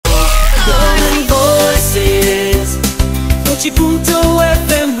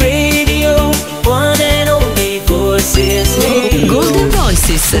106.FM Radio, one and only voices. Golden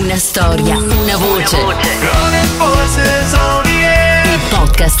Voices, una storia, una voce. Golden Voices on the air. Il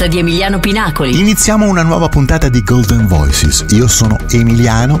podcast di Emiliano Pinacoli. Iniziamo una nuova puntata di Golden Voices. Io sono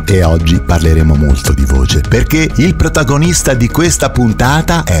Emiliano e oggi parleremo molto di voce, perché il protagonista di questa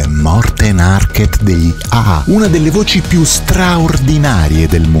puntata è Morten Harket degli AA, una delle voci più straordinarie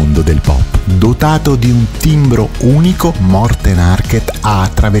del mondo del pop. Dotato di un timbro unico, Morten Harket ha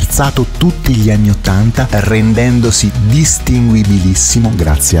attraversato tutti gli anni '80 rendendosi distinguibilissimo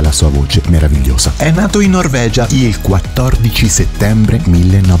grazie alla sua voce meravigliosa. È nato in Norvegia il 14 settembre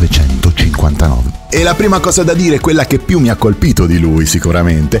 1959. E la prima cosa da dire, quella che più mi ha colpito di lui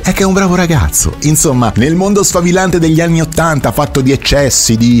sicuramente, è che è un bravo ragazzo. Insomma, nel mondo sfavillante degli anni '80, fatto di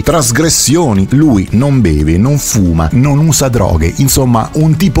eccessi, di trasgressioni, lui non beve, non fuma, non usa droghe, insomma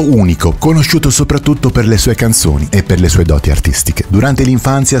un tipo unico, conosciuto soprattutto per le sue canzoni e per le sue doti artistiche. Durante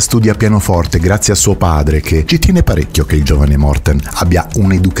l'infanzia studia pianoforte grazie a suo padre, che ci tiene parecchio che il giovane Morten abbia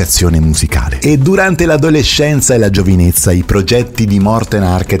un'educazione musicale. E durante l'adolescenza e la giovinezza i progetti di Morten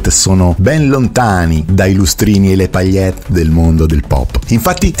Harket sono ben lontani dai lustrini e le paillette del mondo del pop.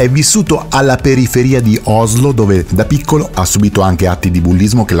 Infatti è vissuto alla periferia di Oslo, dove da piccolo ha subito anche atti di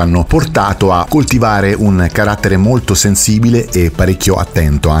bullismo che l'hanno portato a coltivare un carattere molto sensibile e parecchio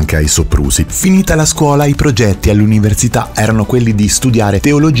attento anche ai soprusi. Finita la scuola, i progetti all'università erano quelli di studiare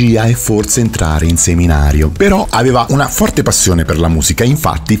teologia e forse entrare in seminario. Però aveva una forte passione per la musica,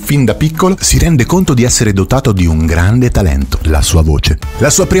 infatti fin da piccolo si rende conto di essere dotato di un grande talento, la sua voce.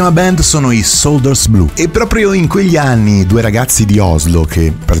 La sua prima band sono i Soldiers Blue, e proprio in quegli anni due ragazzi di Oslo,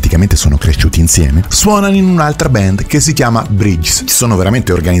 che praticamente sono cresciuti insieme, suonano in un'altra band che si chiama Bridges. Sono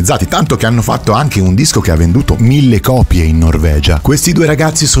veramente organizzati, tanto che hanno fatto anche un disco che ha venduto 1000 copie in Norvegia. Questi due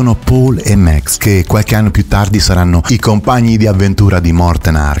ragazzi sono Paul e Max, che qualche anno più tardi saranno i compagni di avventura di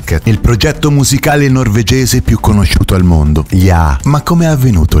Morten Harket, il progetto musicale norvegese più conosciuto al mondo, gli AA. Ma come è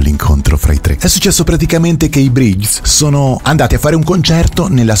avvenuto l'incontro fra i tre? È successo praticamente che i Bridges sono andati a fare un concerto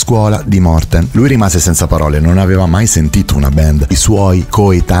nella scuola di Morten. Lui rimase senza parole, non aveva mai sentito una band, i suoi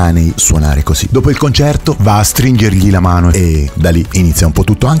coetanei suonare così. Dopo il concerto va a stringergli la mano e da lì inizia un po'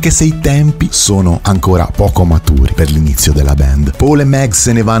 tutto, anche se i tempi sono ancora poco maturi per l'inizio della band. Paul e Meg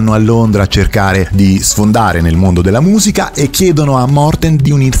se ne vanno a Londra a cercare di sfondare nel mondo della musica e chiedono a Morten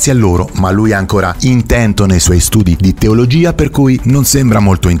di unirsi a loro, ma lui è ancora intento nei suoi studi di teologia, per cui non sembra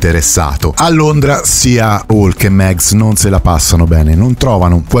molto interessato. A Londra sia Paul che Meg non se la passano bene, non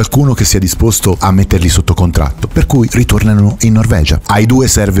trovano qualcuno che sia disposto a metterli sotto contratto, per cui ritornano in Norvegia. Ai due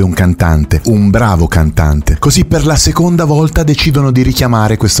serve un cantante, un bravo cantante, così per la seconda volta decidono di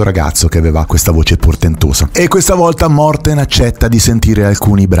richiamare questo ragazzo che aveva questa voce portentosa, e questa volta Morten accetta di sentire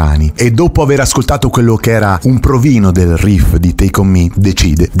alcuni brani e dopo aver ascoltato quello che era un provino del riff di Take On Me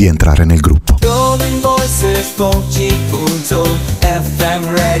decide di entrare nel gruppo. Golden Voices,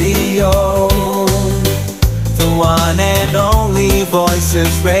 FM Radio, the one and only Voices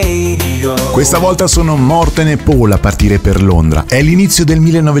Radio. Questa volta sono Morten e Paul a partire per Londra. È l'inizio del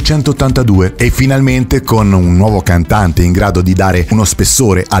 1982 e finalmente, con un nuovo cantante in grado di dare uno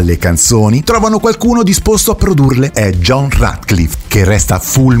spessore alle canzoni, trovano qualcuno disposto a produrle. È John Ratcliffe, che resta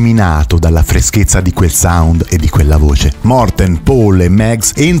fulminato dalla freschezza di quel sound e di quella voce. Morten, Paul e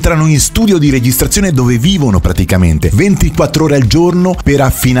Megs entrano in studio di registrazione dove vivono praticamente 24 ore al giorno per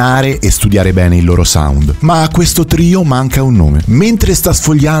affinare e studiare bene il loro sound. Ma a questo trio manca un nome. Mentre sta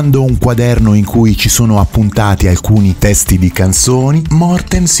sfogliando un quaderno in cui ci sono appuntati alcuni testi di canzoni,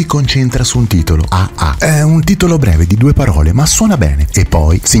 Morten si concentra su un titolo, AA. È un titolo breve di 2 parole, ma suona bene. E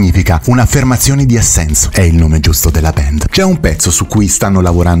poi significa un'affermazione di assenso. È il nome giusto della band. C'è un pezzo su cui stanno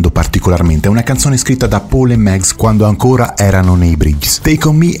lavorando particolarmente, è una canzone scritta da Paul e Megs quando ancora erano nei Bridges. Take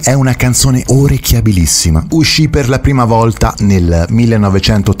On Me è una canzone orecchiabilissima. Uscì per la prima volta nel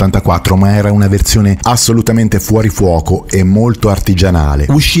 1984, ma era una versione assolutamente fuori fuoco e molto artigianale.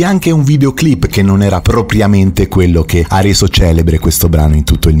 Uscì anche un videoclip che non era propriamente quello che ha reso celebre questo brano in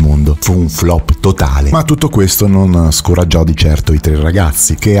tutto il mondo. Fu un flop totale. Ma tutto questo non scoraggiò di certo i 3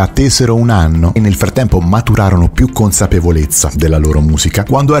 ragazzi, che attesero un anno e nel frattempo maturarono più consapevolezza della loro musica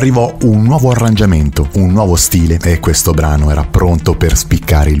quando arrivò un nuovo arrangiamento, un nuovo stile, e questo brano era pronto per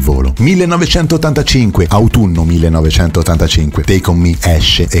spiccare il volo. 1985, autunno 1985, Take On Me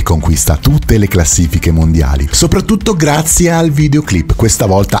esce e conquista tutte le classifiche mondiali, soprattutto grazie al al videoclip, questa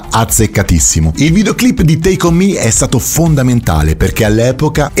volta azzeccatissimo. Il videoclip di Take On Me è stato fondamentale perché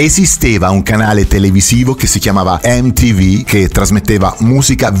all'epoca esisteva un canale televisivo che si chiamava MTV che trasmetteva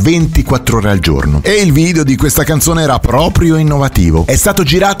musica 24 ore al giorno e il video di questa canzone era proprio innovativo. È stato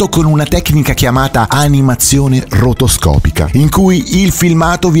girato con una tecnica chiamata animazione rotoscopica, in cui il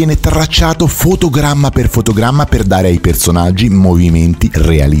filmato viene tracciato fotogramma per dare ai personaggi movimenti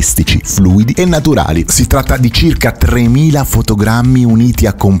realistici, fluidi e naturali. Si tratta di circa 3000 fotogrammi uniti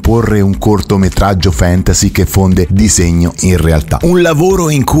a comporre un cortometraggio fantasy che fonde disegno in realtà. Un lavoro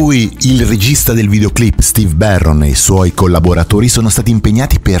in cui il regista del videoclip, Steve Barron, e i suoi collaboratori sono stati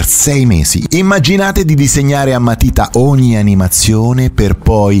impegnati per 6 mesi. Immaginate di disegnare a matita ogni animazione per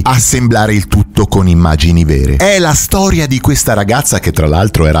poi assemblare il tutto con immagini vere. È la storia di questa ragazza, che tra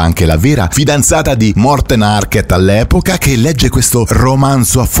l'altro era anche la vera fidanzata di Morten Harket all'epoca, che legge questo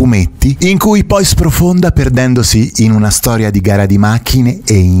romanzo a fumetti in cui poi sprofonda perdendosi in una storia di gara di macchine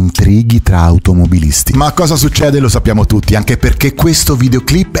e intrighi tra automobilisti. Ma cosa succede lo sappiamo tutti, anche perché questo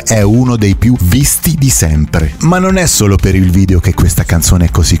videoclip è uno dei più visti di sempre. Ma non è solo per il video che questa canzone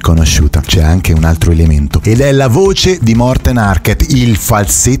è così conosciuta, c'è anche un altro elemento ed è la voce di Morten Harket, il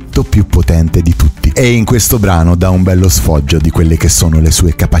falsetto più potente di tutti, e in questo brano dà un bello sfoggio di quelle che sono le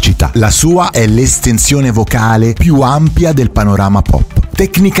sue capacità. La sua è l'estensione vocale più ampia del panorama pop.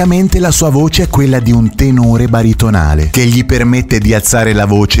 Tecnicamente la sua voce è quella di un tenore baritonale che gli permette di alzare la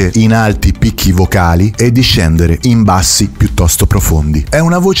voce in alti picchi vocali e di scendere in bassi piuttosto profondi. È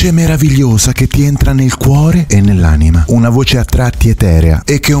una voce meravigliosa che ti entra nel cuore e nell'anima, una voce a tratti eterea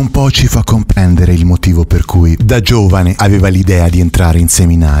e che un po' ci fa comprendere il motivo per cui da giovane aveva l'idea di entrare in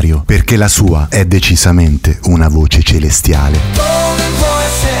seminario, perché la sua è decisamente una voce celestiale.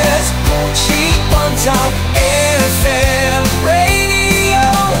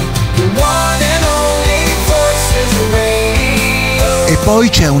 E poi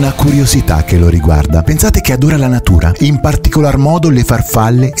c'è una curiosità che lo riguarda. Pensate che adora la natura, in particolar modo le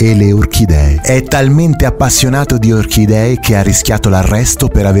farfalle e le orchidee. È talmente appassionato di orchidee che ha rischiato l'arresto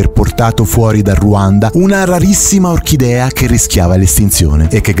per aver portato fuori dal Ruanda una rarissima orchidea che rischiava l'estinzione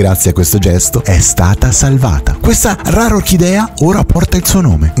e che grazie a questo gesto è stata salvata. Questa rara orchidea ora porta il suo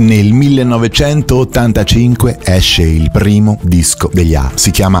nome. Nel 1985 esce il primo disco degli A.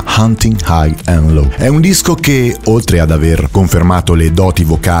 Si chiama Hunting High and Low. È un disco che, oltre ad aver confermato le doti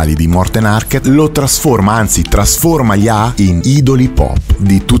vocali di Morten Harket, lo trasforma gli A in idoli pop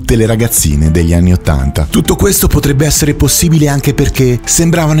di tutte le ragazzine degli anni 80. Tutto questo potrebbe essere possibile anche perché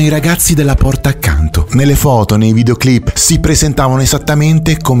sembravano i ragazzi della porta accanto. Nelle foto, nei videoclip si presentavano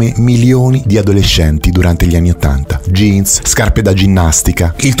esattamente come milioni di adolescenti durante gli anni 80. Jeans, scarpe da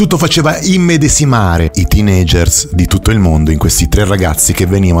ginnastica. Il tutto faceva immedesimare i teenagers di tutto il mondo in questi 3 ragazzi che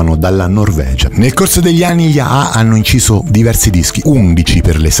venivano dalla Norvegia. Nel corso degli anni gli A hanno inciso diversi dischi, 11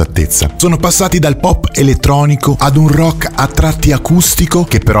 per l'esattezza. Sono passati dal pop elettronico ad un rock a tratti acustico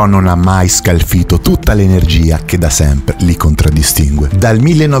che però non ha mai scalfito tutta l'energia che da sempre li contraddistingue. Dal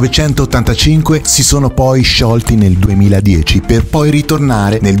 1985 si sono poi sciolti nel 2010 per poi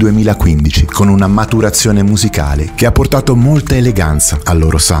ritornare nel 2015 con una maturazione musicale che ha portato molta eleganza al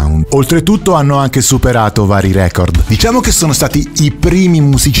loro sound. Oltretutto hanno anche superato vari record. Diciamo che sono stati i primi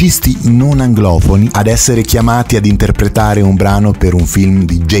musicisti non anglofoni ad essere chiamati ad interpretare un brano per un film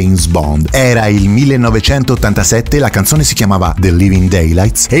di James Bond. Era il 1987, la canzone si chiamava The Living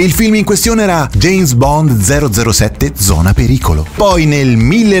Daylights e il film in questione era James Bond 007 Zona Pericolo. Poi nel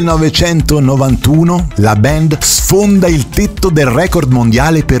 1991 la band sfonda il tetto del record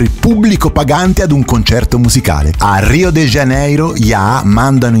mondiale per il pubblico pagante ad un concerto musicale. A Rio de Janeiro gli A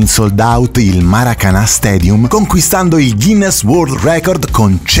mandano in sold out il Maracanã Stadium, conquistando il Guinness World Record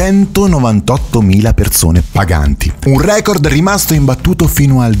con 198.000 persone paganti. Un record rimasto imbattuto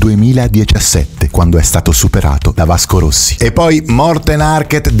fino al 2017, quando è stato superato da Vasco Rossi. E poi Morten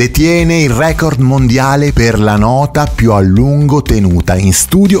Harket detiene il record mondiale per la nota più a lungo tenuta in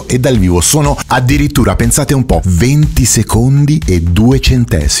studio e dal vivo. Sono addirittura, pensate un po', 20 secondi e 2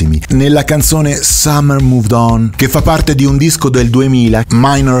 centesimi. Nella canzone Summer Moved On, che fa parte di un disco del 2000,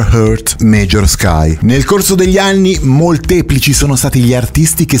 Minor Hurt, Major Sky. Nel corso degli anni molteplici sono stati gli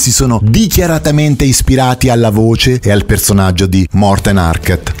artisti che si sono dichiaratamente ispirati alla voce e al personaggio di Morten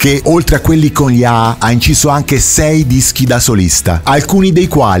Harket, che oltre a quelli con gli degli AA ha inciso anche 6 dischi da solista, alcuni dei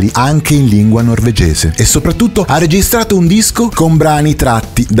quali anche in lingua norvegese, e soprattutto ha registrato un disco con brani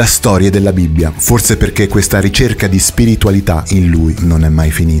tratti da storie della Bibbia, forse perché questa ricerca di spiritualità in lui non è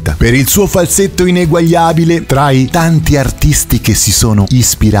mai finita. Per il suo falsetto ineguagliabile, tra i tanti artisti che si sono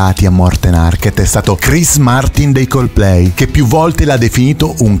ispirati a Morten Harket è stato Chris Martin dei Coldplay, che più volte l'ha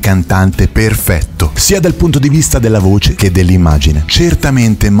definito un cantante perfetto, sia dal punto di vista della voce che dell'immagine.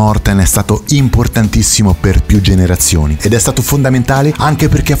 Certamente Morten è stato importantissimo per più generazioni ed è stato fondamentale anche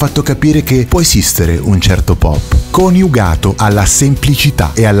perché ha fatto capire che può esistere un certo pop coniugato alla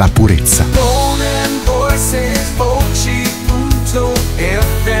semplicità e alla purezza.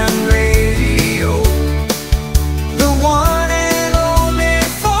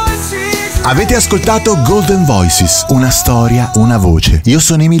 Avete ascoltato Golden Voices, una storia, una voce. Io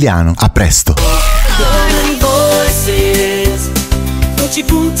sono Emiliano, a presto.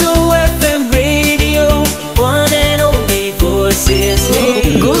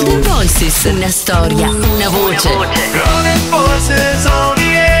 Golden Voices, una storia, una voce.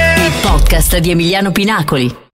 Il podcast di Emiliano Pinacoli.